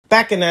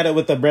Back at it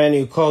with a brand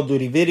new Call of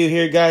Duty video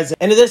here, guys.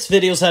 And in this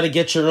video is how to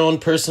get your own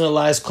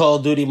personalized Call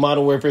of Duty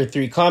Modern Warfare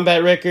 3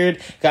 combat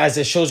record. Guys,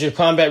 it shows your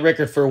combat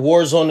record for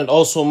Warzone and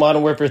also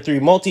Modern Warfare 3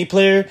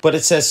 multiplayer. But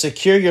it says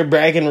secure your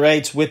bragging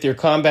rights with your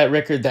combat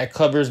record that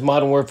covers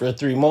Modern Warfare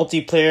 3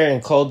 multiplayer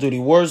and Call of Duty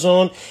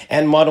Warzone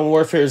and Modern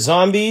Warfare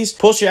Zombies.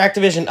 Post your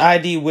Activision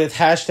ID with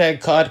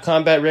hashtag COD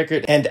combat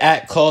record and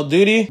at Call of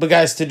Duty. But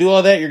guys, to do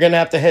all that, you're going to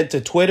have to head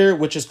to Twitter,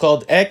 which is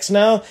called X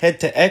now. Head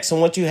to X, and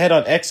once you head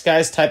on X,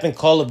 guys, type in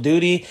Call of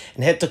Duty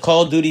and head to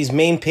Call of Duty's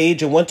main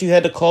page. And once you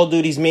head to Call of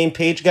Duty's main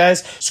page,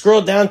 guys,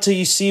 scroll down till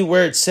you see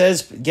where it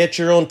says get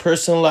your own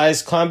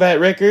personalized combat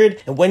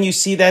record. And when you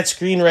see that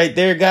screen right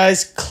there,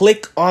 guys,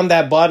 click on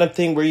that bottom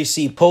thing where you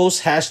see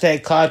post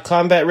hashtag COD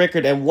combat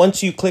record. And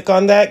once you click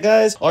on that,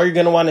 guys, all you're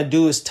going to want to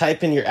do is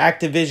type in your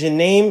Activision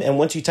name. And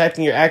once you type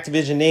in your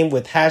Activision name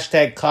with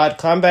hashtag COD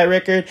combat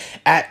record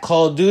at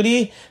Call of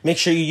Duty, make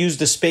sure you use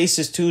the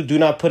spaces too. Do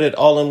not put it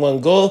all in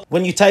one go.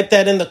 When you type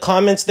that in the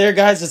comments there,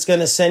 guys, it's going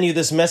to send you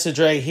this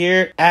message right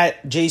here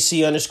at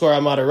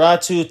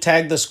JC_Amadoratu.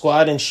 Tag the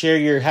squad and share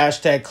your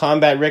hashtag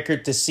combat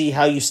record to see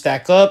how you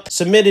stack up.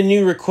 Submit a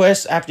new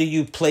request after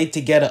you played to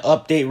get an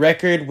update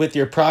record with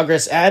your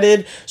progress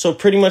added. So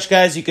pretty much,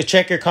 guys, you could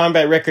check your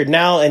combat record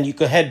now and you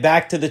could head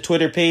back to the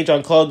Twitter page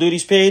on Call of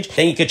Duty's page.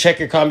 Then you could check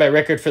your combat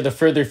record for the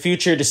further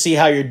future to see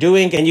how you're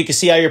doing, and you can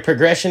see how your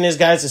progression is,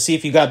 guys, to see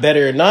if you got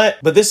better or not.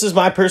 But this is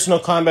my personal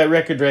combat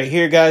record right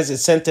here, guys. It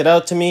sent it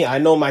out to me. I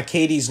know my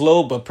KD's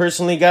low, but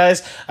personally,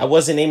 guys, I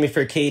wasn't aiming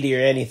for KD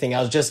or anything. I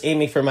was just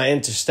aiming for my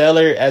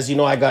Interstellar. As you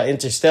know, I got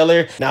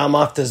Interstellar. Now I'm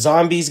off to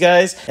Zombies,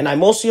 guys. And I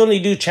mostly only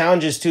do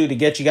challenges too to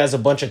get you guys a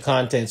bunch of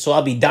content. So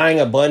I'll be dying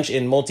a bunch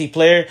in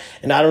multiplayer,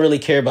 and I don't really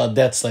care about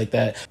deaths like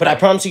that. But I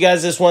promise you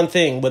guys this one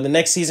thing. When the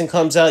next season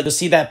comes out, you'll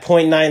see that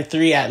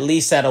 0.93 at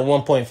least at a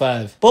 1.5.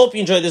 But hope you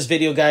enjoyed this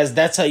video, guys.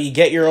 That's how you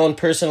get your own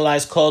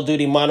personalized Call of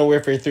Duty Modern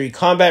Warfare 3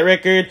 combat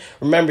record.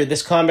 Remember,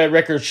 this combat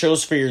record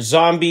shows for your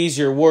Zombies,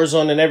 your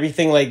Warzone, and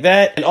everything like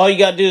that. And all you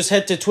gotta do is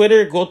head to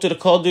Twitter, go to the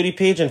Call of Duty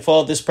page, and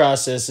follow this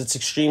process. It's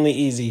extremely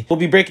easy. We'll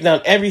be breaking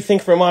down everything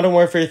for Modern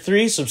Warfare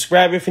 3.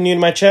 Subscribe if you're new to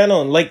my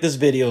channel and like this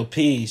video.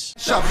 Peace.